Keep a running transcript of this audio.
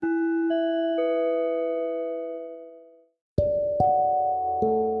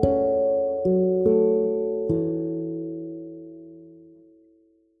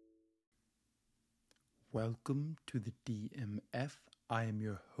to the DMF. I am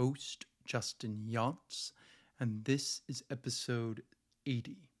your host, Justin Yantz, and this is episode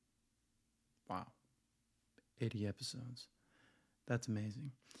 80. Wow, 80 episodes. That's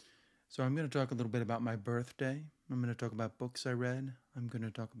amazing. So I'm going to talk a little bit about my birthday. I'm going to talk about books I read. I'm going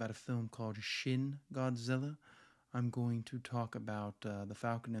to talk about a film called Shin Godzilla. I'm going to talk about The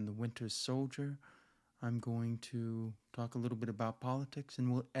Falcon and the Winter Soldier. I'm going to talk a little bit about politics,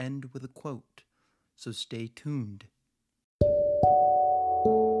 and we'll end with a quote. So stay tuned.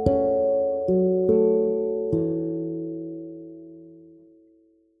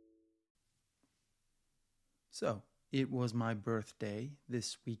 So, it was my birthday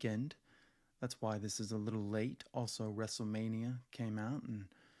this weekend. That's why this is a little late. Also, WrestleMania came out and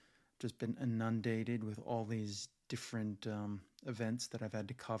just been inundated with all these different events that I've had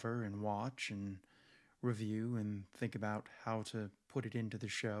to cover and watch and review and think about how to put it into the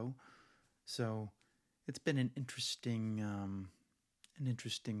show. So it's been an interesting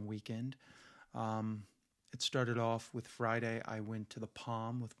weekend. It started off with Friday. I went to the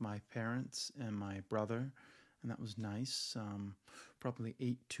Palm with my parents and my brother, and that was nice. Probably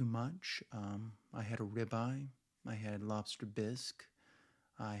ate too much. I had a ribeye. I had lobster bisque.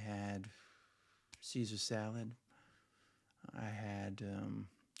 I had Caesar salad. I had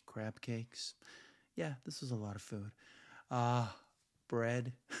crab cakes. Yeah, this was a lot of food.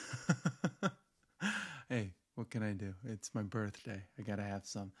 Bread. Hey, what can I do? It's my birthday. I gotta have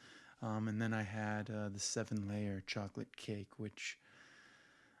some. And then I had the 7-layer chocolate cake, which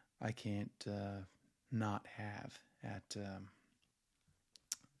I can't not have at the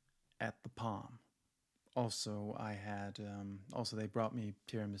Palm. Also, I had they brought me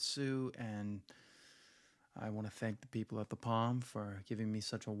tiramisu, and I want to thank the people at the Palm for giving me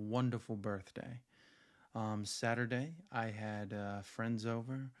such a wonderful birthday. Saturday, I had friends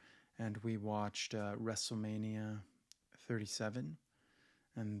over, and we watched WrestleMania 37,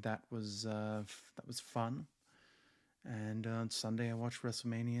 and that was fun. And on Sunday, I watched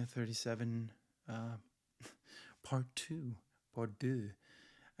WrestleMania 37 Part 2,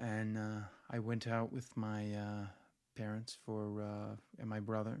 and I went out with my parents and my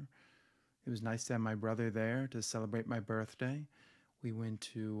brother. It was nice to have my brother there to celebrate my birthday. We went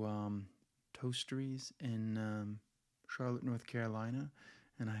to Toasteries in Charlotte, North Carolina,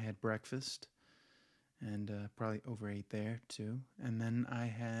 and I had breakfast and probably overate there too. And then I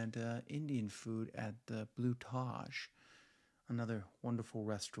had Indian food at the Blue Taj, another wonderful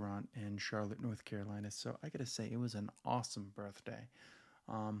restaurant in Charlotte, North Carolina. So I gotta say, it was an awesome birthday.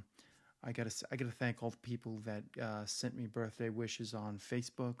 I gotta thank all the people that sent me birthday wishes on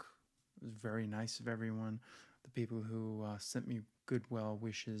Facebook. It was very nice of everyone. The people who sent me good well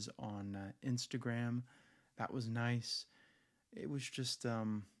wishes on Instagram, that was nice. It was just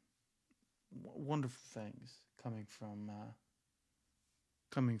wonderful things coming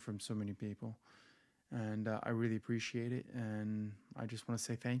from so many people, and I really appreciate it. And I just want to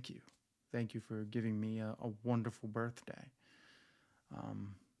say thank you. Thank you for giving me a wonderful birthday.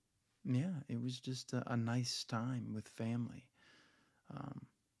 Yeah, it was just a nice time with family.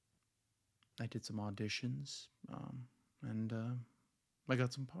 I did some auditions, and I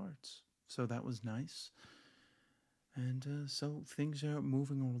got some parts, so that was nice. And so things are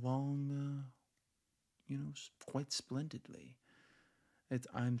moving along, quite splendidly.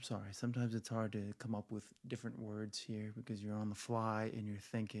 I'm sorry, sometimes it's hard to come up with different words here because you're on the fly and you're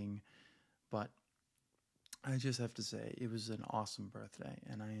thinking, but I just have to say it was an awesome birthday,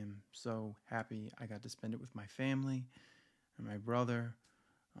 and I am so happy I got to spend it with my family and my brother,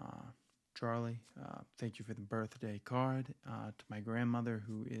 Charlie. Thank you for the birthday card. To my grandmother,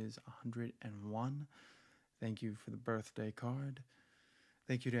 who is 101, thank you for the birthday card.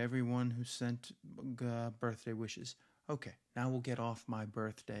 Thank you to everyone who sent birthday wishes. Okay, now we'll get off my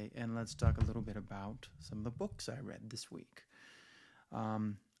birthday and let's talk a little bit about some of the books I read this week.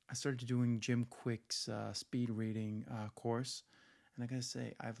 I started doing Jim Quick's speed reading course, and I gotta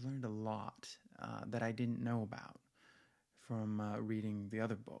say, I've learned a lot that I didn't know about from reading the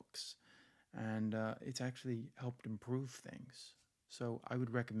other books, and it's actually helped improve things. So I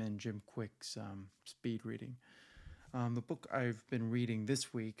would recommend Jim Quick's speed reading. The book I've been reading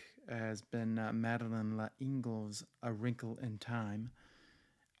this week has been Madeleine L'Engle's A Wrinkle in Time,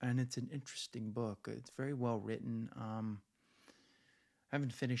 and it's an interesting book. It's very well written. I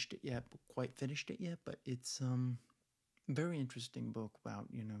haven't quite finished it yet, but it's a very interesting book about,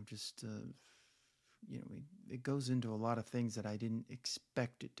 it goes into a lot of things that I didn't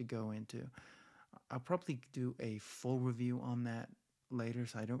expect it to go into. I'll probably do a full review on that later,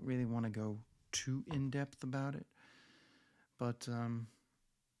 so I don't really want to go too in-depth about it. But,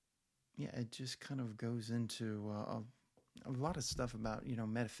 yeah, it just kind of goes into a lot of stuff about,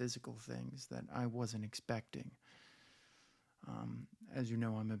 metaphysical things that I wasn't expecting. As you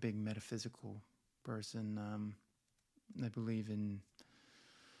know, I'm a big metaphysical person. I believe in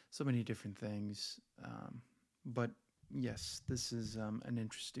so many different things. But yes, this is an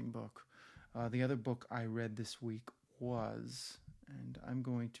interesting book. The other book I read this week was, and I'm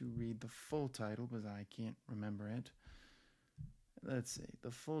going to read the full title because I can't remember it. Let's see.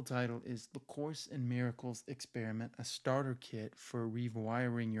 The full title is The Course in Miracles Experiment, a starter kit for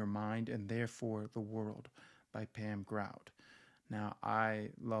rewiring your mind and therefore the world by Pam Grout. Now, I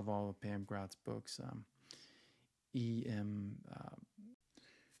love all of Pam Grout's books. E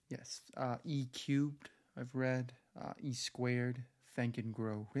Cubed, I've read. E Squared, Think and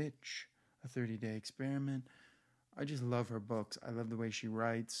Grow Rich, A 30-Day Experiment. I just love her books. I love the way she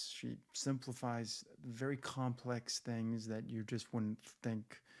writes. She simplifies very complex things that you just wouldn't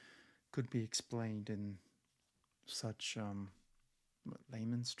think could be explained in such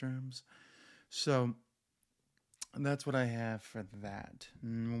layman's terms. So that's what I have for that.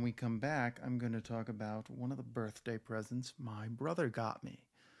 And when we come back, I'm going to talk about one of the birthday presents my brother got me.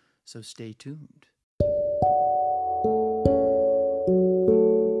 So stay tuned.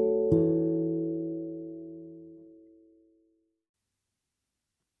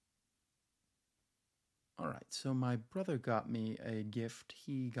 All right, so my brother got me a gift.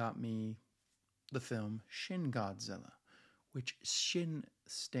 He got me the film Shin Godzilla, which Shin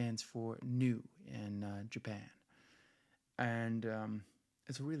stands for new in Japan. And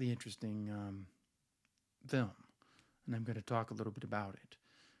it's a really interesting film, and I'm going to talk a little bit about it.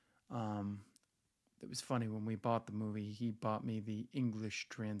 It was funny when we bought the movie, he bought me the English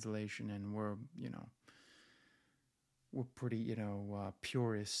translation, and we're pretty,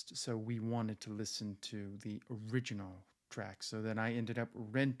 purist, so we wanted to listen to the original track. So then I ended up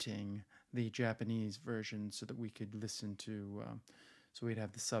renting the Japanese version so that we could listen to, so we'd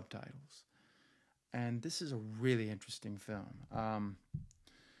have the subtitles. And this is a really interesting film.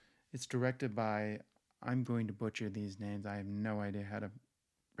 It's directed by, I'm going to butcher these names. I have no idea how to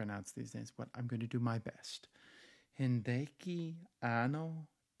pronounce these names, but I'm going to do my best. Hideki Anno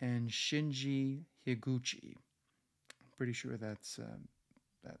and Shinji Higuchi. I'm pretty sure that's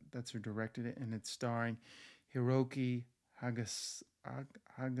who directed it, and it's starring Hiroki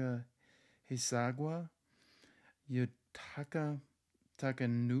Hisagawa, Yutaka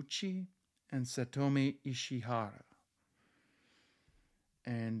Takanouchi, and Satomi Ishihara.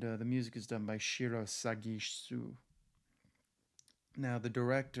 And the music is done by Shiro Sagisu. Now, the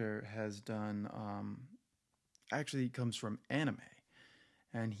director has done, actually, he comes from anime,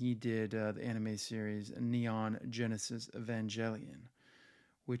 and he did the anime series Neon Genesis Evangelion,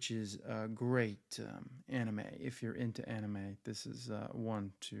 which is a great anime. If you're into anime, this is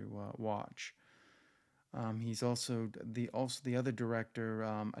one to watch. He's also the other director,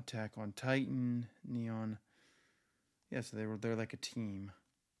 Attack on Titan, Neon. Yeah, so they're like a team.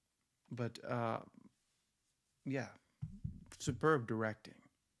 But yeah, superb directing.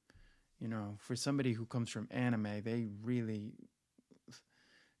 For somebody who comes from anime, they really,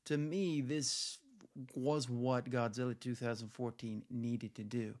 to me, this was what Godzilla 2014 needed to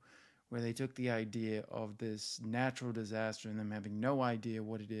do, where they took the idea of this natural disaster and them having no idea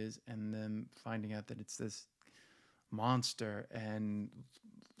what it is, and them finding out that it's this monster, and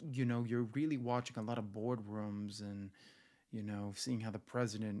you're really watching a lot of boardrooms and seeing how the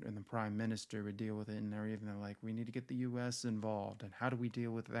president and the prime minister would deal with it, and they're like, we need to get the U.S. involved, and how do we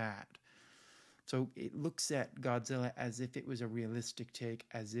deal with that? So it looks at Godzilla as if it was a realistic take,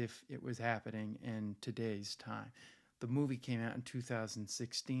 as if it was happening in today's time. The movie came out in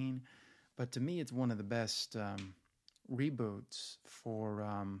 2016, but to me it's one of the best reboots for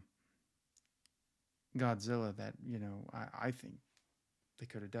Godzilla that, I think they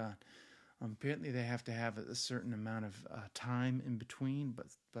could have done. Apparently, they have to have a certain amount of time in between,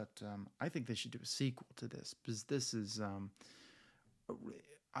 but I think they should do a sequel to this, because this is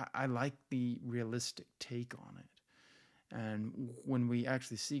I like the realistic take on it. And when we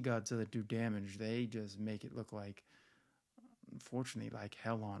actually see Godzilla do damage, they just make it look like, unfortunately, like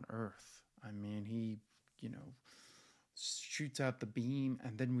hell on earth. I mean, he shoots out the beam,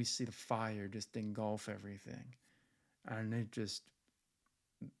 and then we see the fire just engulf everything, and it just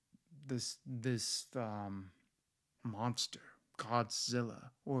this monster,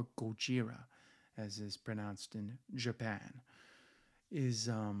 Godzilla, or Gojira, as is pronounced in Japan, is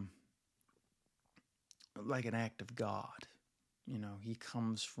like an act of God. He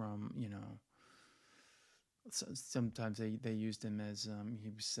comes from, sometimes they used him as, he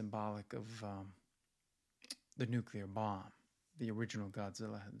was symbolic of the nuclear bomb. The original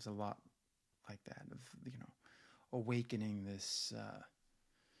Godzilla was a lot like that, of awakening this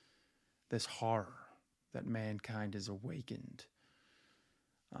horror that mankind has awakened.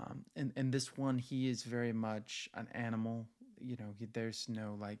 And this one, he is very much an animal. There's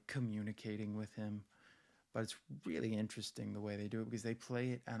no like communicating with him, but it's really interesting the way they do it because they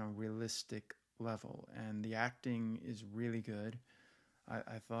play it on a realistic level, and the acting is really good.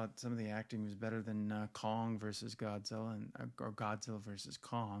 I thought some of the acting was better than Kong versus Godzilla, or Godzilla versus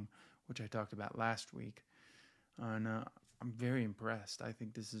Kong, which I talked about last week. And I'm very impressed. I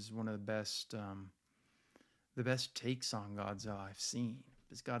think this is one of the best takes on Godzilla I've seen.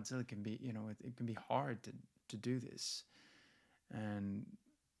 Because Godzilla can be, it can be hard to do this, and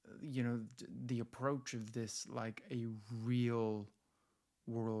the approach of this like a real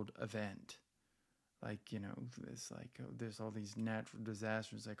world event, like it's like there's all these natural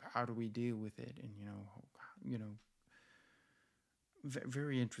disasters, like how do we deal with it, and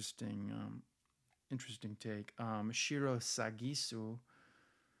very interesting, interesting take. Shiro Sagisu,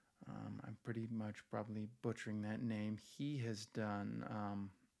 I'm pretty much probably butchering that name. He has done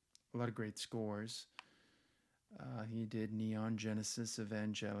a lot of great scores. He did Neon Genesis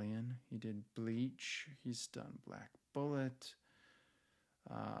Evangelion. He did Bleach. He's done Black Bullet.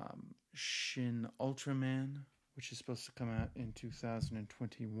 Shin Ultraman, which is supposed to come out in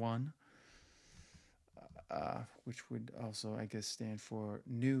 2021, which would also, I guess, stand for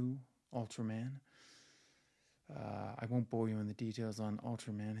New Ultraman. I won't bore you in the details on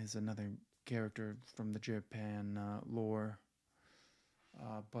Ultraman. He's another character from the Japan lore.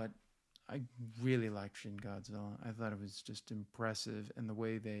 But I really liked Shin Godzilla. I thought it was just impressive, and the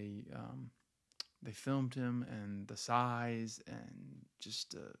way they filmed him, and the size, and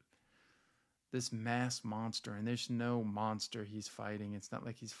just this mass monster. And there's no monster he's fighting. It's not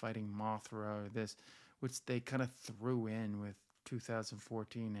like he's fighting Mothra or this, which they kind of threw in with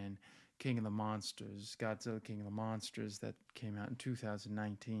 2014 and King of the Monsters, Godzilla King of the Monsters, that came out in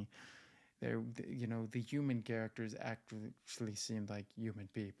 2019. The human characters actually seemed like human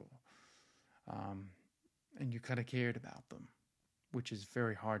people. And you kind of cared about them, which is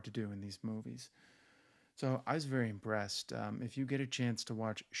very hard to do in these movies. So I was very impressed. If you get a chance to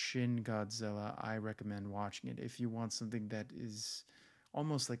watch Shin Godzilla, I recommend watching it. If you want something that is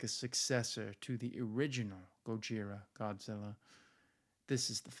almost like a successor to the original Gojira Godzilla, this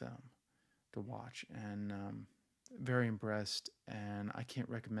is the film to watch. And very impressed, and I can't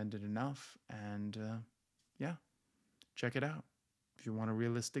recommend it enough. And yeah, check it out. If you want a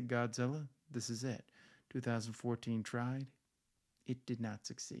realistic Godzilla, this is it. 2014 tried. It did not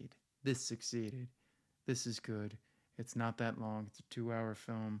succeed. This succeeded. This is good. It's not that long. It's a 2-hour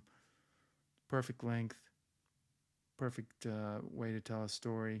film. Perfect length. Perfect way to tell a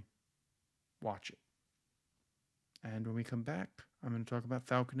story. Watch it. And when we come back, I'm going to talk about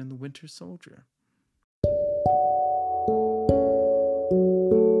Falcon and the Winter Soldier.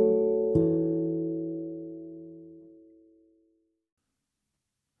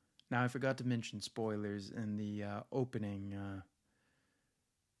 Now, I forgot to mention spoilers in the opening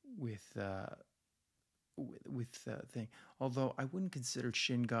with thing. Although I wouldn't consider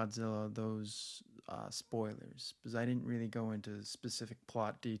Shin Godzilla those spoilers, because I didn't really go into specific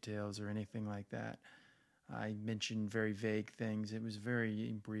plot details or anything like that. I mentioned very vague things. It was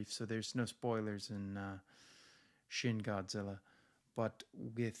very brief, so there's no spoilers in Shin Godzilla. But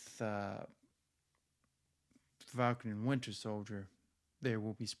with Falcon and Winter Soldier, there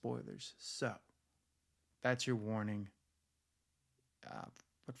will be spoilers. So, that's your warning.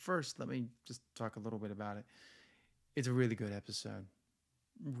 But first, let me just talk a little bit about it. It's a really good episode.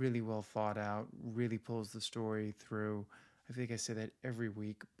 Really well thought out. Really pulls the story through. I think I say that every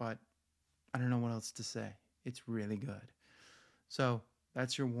week, but I don't know what else to say. It's really good. So,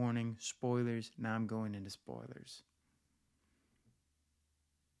 that's your warning. Spoilers. Now I'm going into spoilers.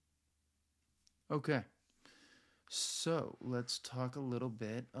 Okay. So, let's talk a little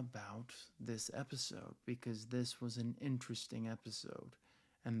bit about this episode, because this was an interesting episode.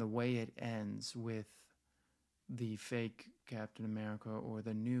 And the way it ends with the fake Captain America, or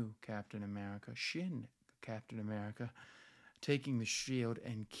the new Captain America, Shin Captain America, taking the shield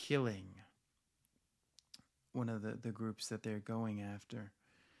and killing one of the groups that they're going after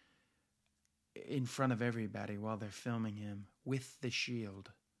in front of everybody while they're filming him with the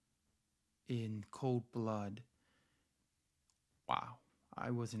shield in cold blood. Wow,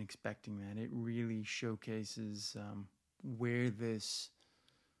 I wasn't expecting that. It really showcases where this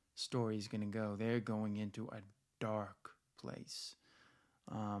story is going to go. They're going into a dark place.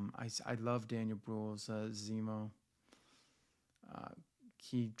 I love Daniel Bruhl's Zemo.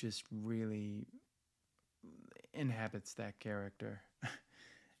 He just really inhabits that character.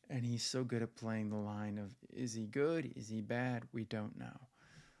 And he's so good at playing the line of, is he good? Is he bad? We don't know.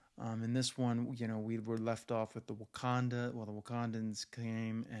 In this one, we were left off with the Wakanda. Well, the Wakandans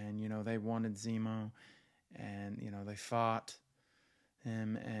came and, they wanted Zemo, and, they fought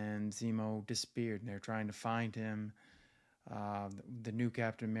him, and Zemo disappeared, and they're trying to find him. The new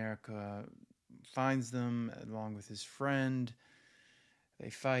Captain America finds them along with his friend.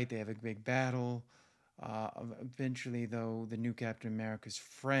 They fight, they have a big battle. Eventually, though, the new Captain America's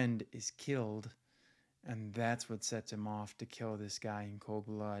friend is killed, and that's what sets him off to kill this guy in cold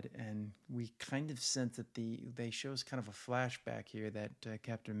blood. And we kind of sense that they show us kind of a flashback here that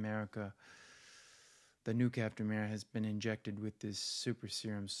Captain America, the new Captain America, has been injected with this super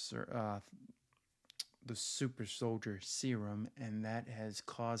serum, the super soldier serum, and that has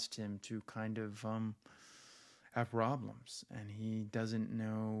caused him to kind of have problems, and he doesn't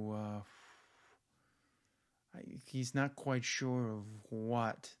know. He's not quite sure of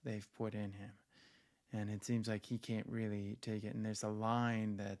what they've put in him. And it seems like he can't really take it. And there's a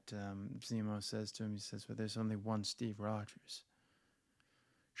line that Zemo says to him. He says, well, there's only one Steve Rogers.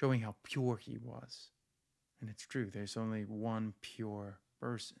 Showing how pure he was. And it's true. There's only one pure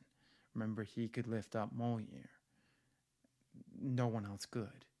person. Remember, he could lift up Mjolnir. No one else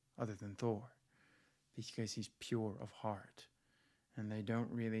could, other than Thor. Because he's pure of heart. And they don't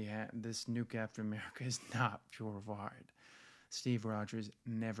really have... This new Captain America is not pure of heart. Steve Rogers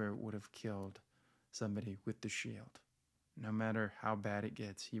never would have killed somebody with the shield. No matter how bad it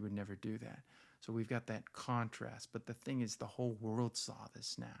gets, he would never do that. So we've got that contrast. But the thing is, the whole world saw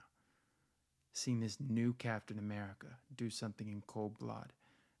this now. Seeing this new Captain America do something in cold blood.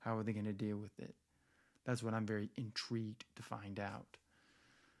 How are they going to deal with it? That's what I'm very intrigued to find out.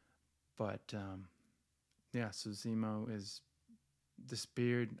 But, so Zemo is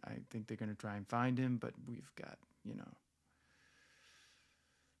disappeared. I think they're going to try and find him, but we've got,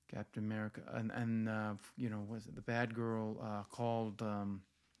 Captain America, and was it the bad girl called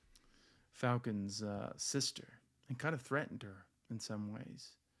Falcon's sister and kind of threatened her in some ways.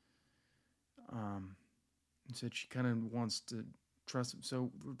 And said she kind of wants to trust him. So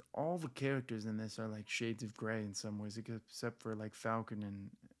all the characters in this are like shades of gray in some ways, except for like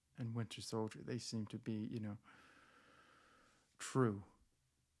Falcon and Winter Soldier. They seem to be, true.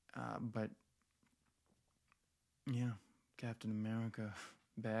 But yeah, Captain America.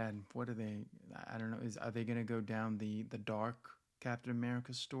 Bad. What are they? I don't know. Are they going to go down the dark Captain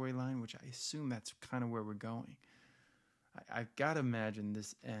America storyline, which I assume that's kind of where we're going. I've got to imagine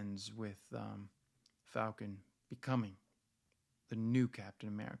this ends with Falcon becoming the new Captain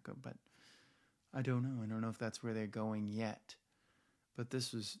America, but I don't know. I don't know if that's where they're going yet. But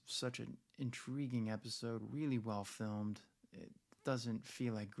this was such an intriguing episode, really well filmed. It doesn't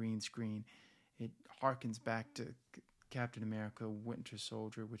feel like green screen. It harkens back to Captain America, Winter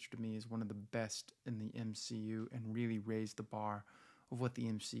Soldier, which to me is one of the best in the MCU and really raised the bar of what the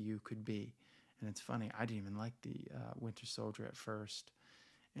MCU could be. And it's funny, I didn't even like the Winter Soldier at first,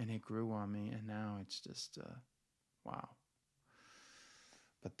 and it grew on me, and now it's just, wow.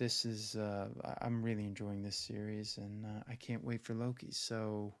 But this is, I'm really enjoying this series, and I can't wait for Loki.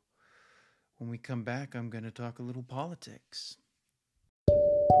 So when we come back, I'm going to talk a little politics.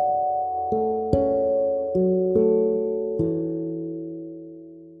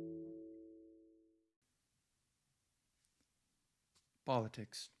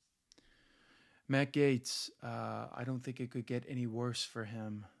 Politics. Matt Gaetz, I don't think it could get any worse for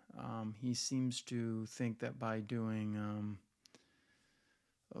him. He seems to think that by doing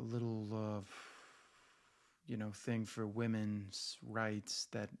a little, thing for women's rights,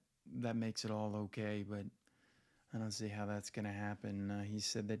 that makes it all okay, but I don't see how that's going to happen. He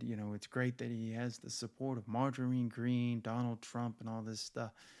said that, it's great that he has the support of Marjorie Greene, Donald Trump, and all this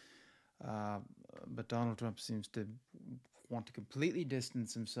stuff. But Donald Trump seems to want to completely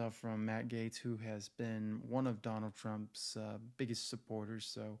distance himself from Matt Gaetz, who has been one of Donald Trump's biggest supporters.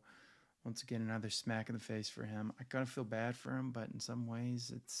 So once again, another smack in the face for him. I kind of feel bad for him, but in some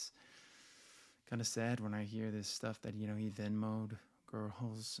ways it's kind of sad when I hear this stuff that, he Venmo'd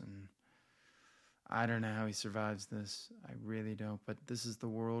girls, and I don't know how he survives this. I really don't. But this is the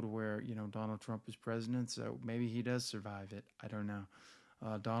world where, Donald Trump is president, so maybe he does survive it. I don't know.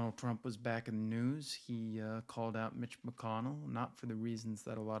 Donald Trump was back in the news. He called out Mitch McConnell, not for the reasons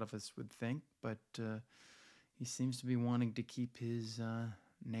that a lot of us would think, but he seems to be wanting to keep his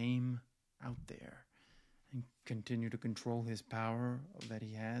name out there and continue to control his power that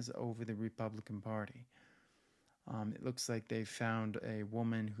he has over the Republican Party. It looks like they found a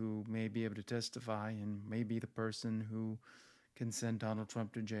woman who may be able to testify and may be the person who can send Donald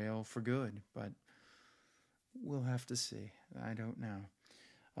Trump to jail for good, but we'll have to see. I don't know.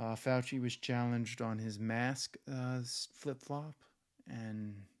 Fauci was challenged on his mask flip flop,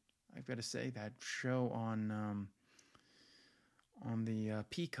 and I've got to say that show on the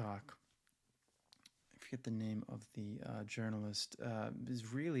Peacock, I forget the name of the journalist,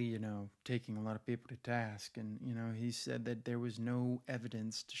 is really, taking a lot of people to task. And, he said that there was no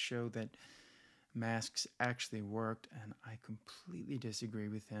evidence to show that masks actually worked. And I completely disagree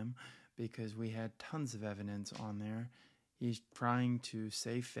with him because we had tons of evidence on there. He's trying to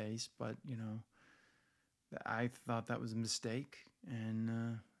save face, but, I thought that was a mistake.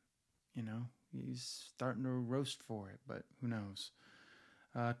 And, he's starting to roast for it, but who knows?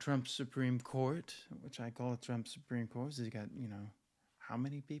 Trump's Supreme Court, which I call it Trump's Supreme Court, has got, how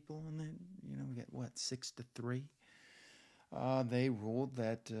many people on that? We got, 6-3? They ruled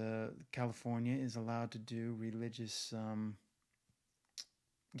that California is allowed to do religious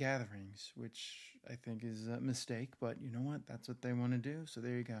gatherings, which I think is a mistake, but you know what? That's what they want to do, so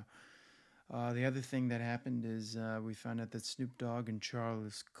there you go. The other thing that happened is we found out that Snoop Dogg and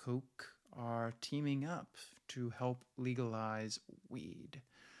Charles Koch are teaming up to help legalize weed,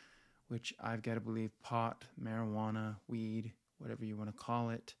 which I've got to believe pot, marijuana, weed, whatever you want to call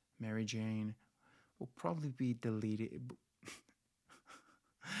it, Mary Jane, will probably be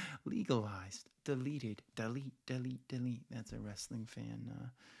legalized, deleted, delete. That's a wrestling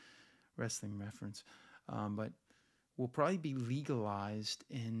wrestling reference. But will probably be legalized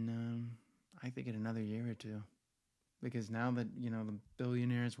in, I think, in another year or two. Because now that, the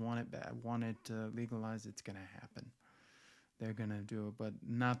billionaires want it legalized, it's going to happen. They're going to do it, but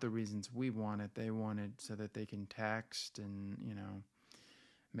not the reasons we want it. They want it so that they can tax and,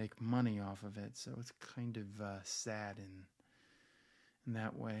 make money off of it. So it's kind of sad in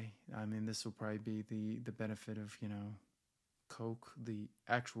that way. I mean, this will probably be the benefit of, coke, the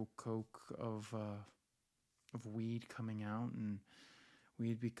actual coke of weed coming out and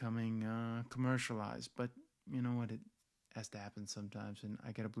weed becoming commercialized. But you know what? It has to happen sometimes. And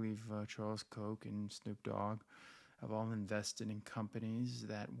I got to believe Charles Koch and Snoop Dogg have all invested in companies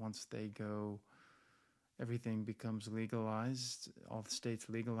that once they go, everything becomes legalized, all the states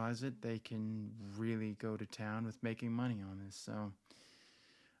legalize it, they can really go to town with making money on this. So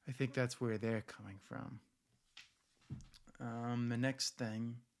I think that's where they're coming from. The next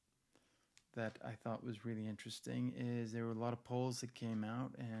thing that I thought was really interesting is there were a lot of polls that came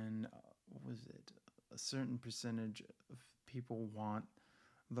out, and what was it? A certain percentage of people want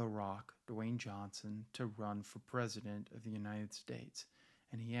The Rock, Dwayne Johnson, to run for president of the United States.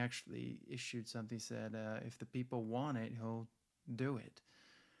 And he actually issued something, said, if the people want it, he'll do it.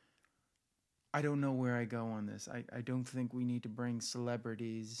 I don't know where I go on this. I don't think we need to bring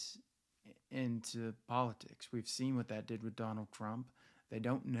celebrities into politics. We've seen what that did with Donald Trump. They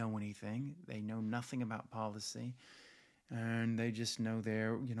don't know anything. They know nothing about policy. And they just know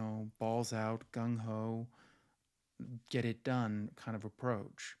they're, balls out, gung-ho, get it done kind of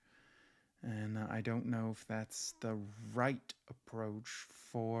approach. And I don't know if that's the right approach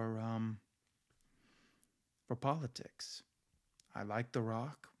for politics. I like The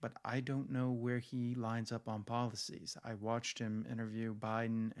Rock, but I don't know where he lines up on policies. I watched him interview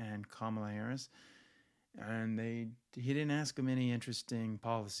Biden and Kamala Harris, and he didn't ask him any interesting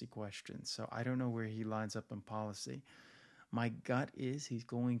policy questions. So I don't know where he lines up in policy. My gut is he's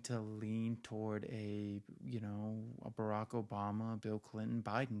going to lean toward a Barack Obama, Bill Clinton,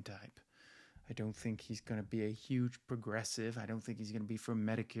 Biden type. I don't think he's going to be a huge progressive. I don't think he's going to be for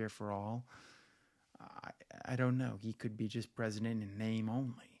Medicare for all. I don't know. He could be just president in name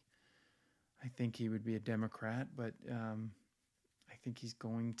only. I think he would be a Democrat, but I think he's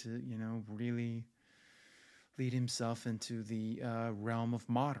going to, really lead himself into the realm of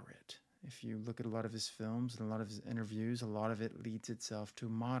moderate. If you look at a lot of his films and a lot of his interviews, a lot of it leads itself to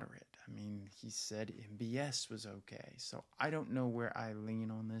moderate. I mean, he said MBS was okay. So I don't know where I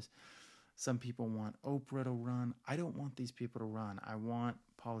lean on this. Some people want Oprah to run. I don't want these people to run. I want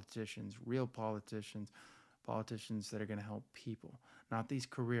politicians, real politicians that are going to help people, not these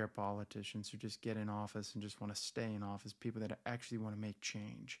career politicians who just get in office and just want to stay in office, people that actually want to make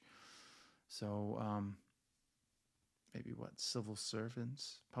change. So, maybe civil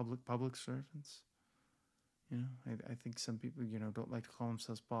servants, public servants. I think some people, don't like to call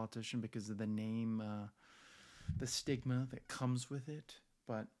themselves politician because of the name, the stigma that comes with it.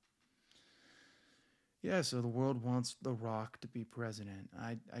 But yeah, so the world wants The Rock to be president.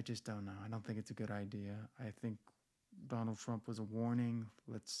 I just don't know. I don't think it's a good idea. I think Donald Trump was a warning.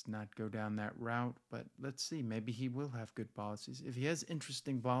 Let's not go down that route, but let's see. Maybe he will have good policies. If he has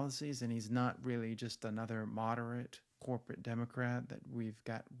interesting policies and he's not really just another moderate corporate Democrat that we've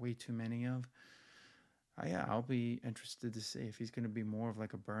got way too many of, Yeah, I'll be interested to see if he's going to be more of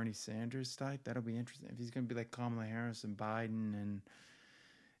like a Bernie Sanders type. That'll be interesting. If he's going to be like Kamala Harris and Biden and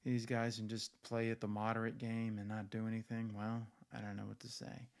these guys and just play at the moderate game and not do anything, well, I don't know what to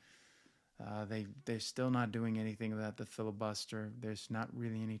say. They're still not doing anything about the filibuster. There's not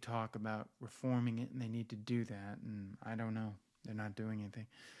really any talk about reforming it, and they need to do that. And I don't know. They're not doing anything.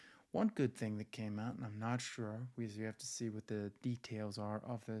 One good thing that came out, and I'm not sure because you have to see what the details are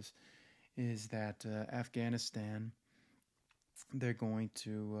of this, is that Afghanistan, they're going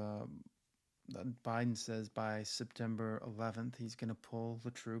to, Biden says by September 11th, he's going to pull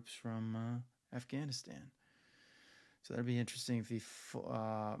the troops from Afghanistan. So that'd be interesting if he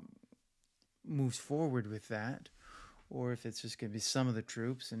moves forward with that, or if it's just going to be some of the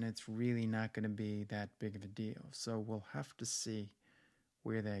troops and it's really not going to be that big of a deal. So we'll have to see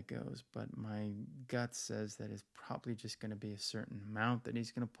where that goes. But my gut says that it's probably just going to be a certain amount that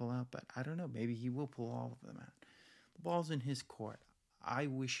he's going to pull out. But I don't know. Maybe he will pull all of them out. The ball's in his court. I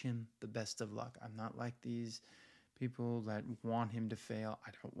wish him the best of luck. I'm not like these people that want him to fail.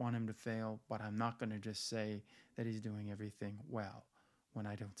 I don't want him to fail, but I'm not going to just say that he's doing everything well when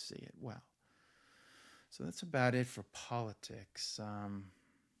I don't see it well. So that's about it for politics.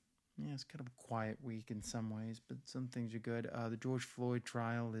 Yeah, it's kind of a quiet week in some ways, but some things are good. The George Floyd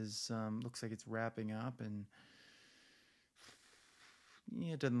trial is looks like it's wrapping up, and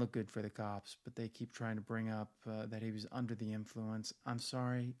yeah, it doesn't look good for the cops, but they keep trying to bring up that he was under the influence. I'm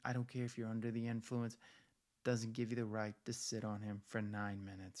sorry, I don't care if you're under the influence. Doesn't give you the right to sit on him for 9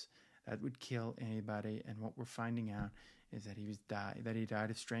 minutes. That would kill anybody, and what we're finding out is that he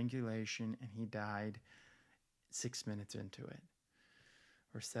died of strangulation, and he died 6 minutes into it,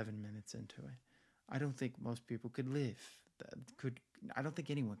 or 7 minutes into it. I don't think most people could live. I don't think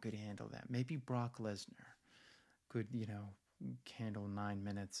anyone could handle that. Maybe Brock Lesnar could, handle 9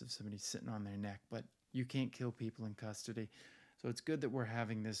 minutes of somebody sitting on their neck, but you can't kill people in custody. So it's good that we're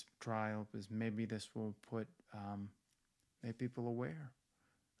having this trial, because maybe this will make people aware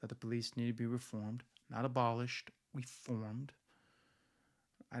that the police need to be reformed, not abolished, reformed.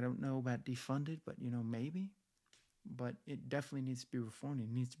 I don't know about defunded, but maybe. But it definitely needs to be reformed. It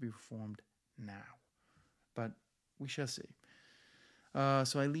needs to be reformed now. But we shall see.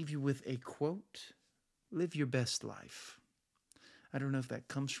 So I leave you with a quote: "Live your best life." I don't know if that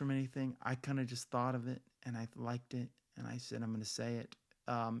comes from anything. I kind of just thought of it, and I liked it, and I said I'm going to say it.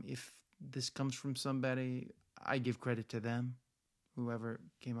 If this comes from somebody, I give credit to them, whoever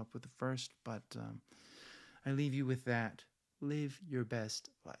came up with it first. But I leave you with that. Live your best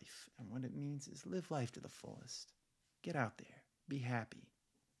life. And what it means is live life to the fullest. Get out there. Be happy.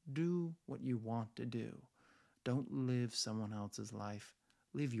 Do what you want to do. Don't live someone else's life.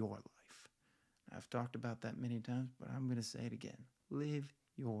 Live your life. I've talked about that many times, but I'm going to say it again. Live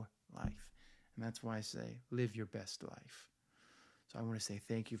your life. And that's why I say live your best life. So I want to say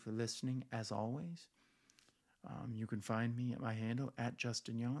thank you for listening, as always. You can find me at my handle,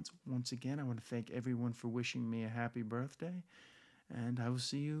 @JustinYance. Once again, I want to thank everyone for wishing me a happy birthday. And I will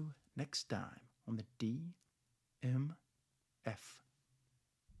see you next time on the DMF.